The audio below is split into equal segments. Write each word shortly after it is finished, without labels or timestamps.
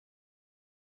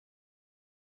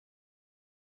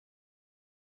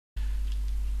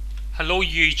Hello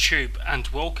YouTube and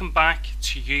welcome back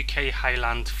to UK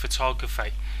Highland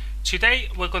Photography. Today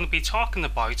we're going to be talking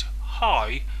about how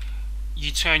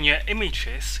you turn your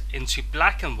images into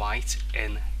black and white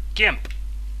in Gimp.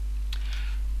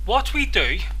 What we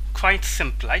do quite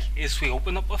simply is we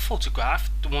open up a photograph,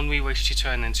 the one we wish to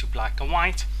turn into black and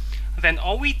white, and then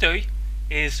all we do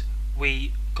is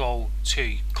we go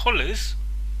to colors,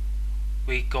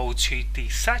 we go to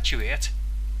desaturate,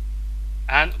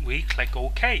 and we click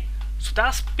OK. So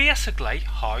that's basically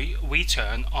how we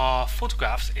turn our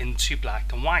photographs into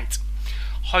black and white.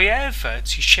 However,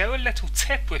 to share a little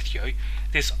tip with you,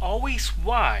 there's always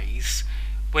wise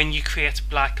when you create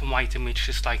black and white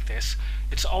images like this,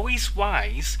 it's always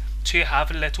wise to have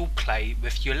a little play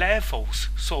with your levels.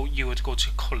 So you would go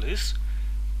to colors,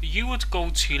 you would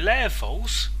go to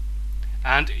levels,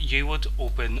 and you would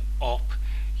open up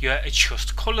your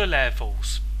adjust color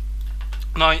levels.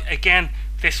 Now again,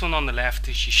 this one on the left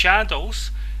is your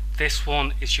shadows, this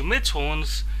one is your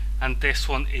midtones, and this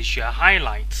one is your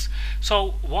highlights.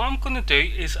 So what I'm going to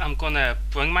do is I'm going to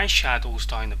bring my shadows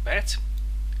down a bit.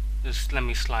 Just let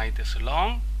me slide this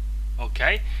along.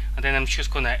 Okay, and then I'm just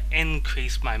going to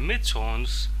increase my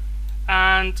midtones,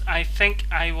 and I think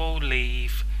I will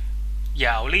leave,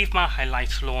 I'll leave my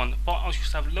highlights alone, but I'll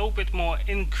just have a little bit more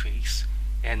increase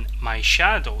in my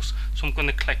shadows. So I'm going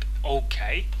to click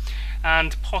OK.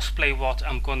 And possibly what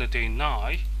I'm going to do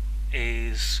now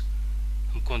is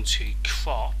I'm going to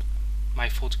crop my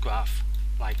photograph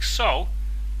like so,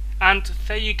 and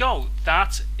there you go.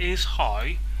 That is how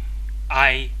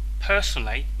I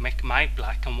personally make my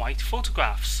black and white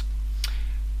photographs.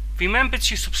 Remember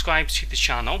to subscribe to the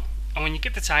channel, and when you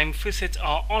get the time, visit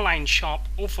our online shop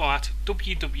over at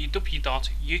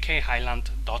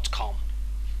www.ukhighland.com.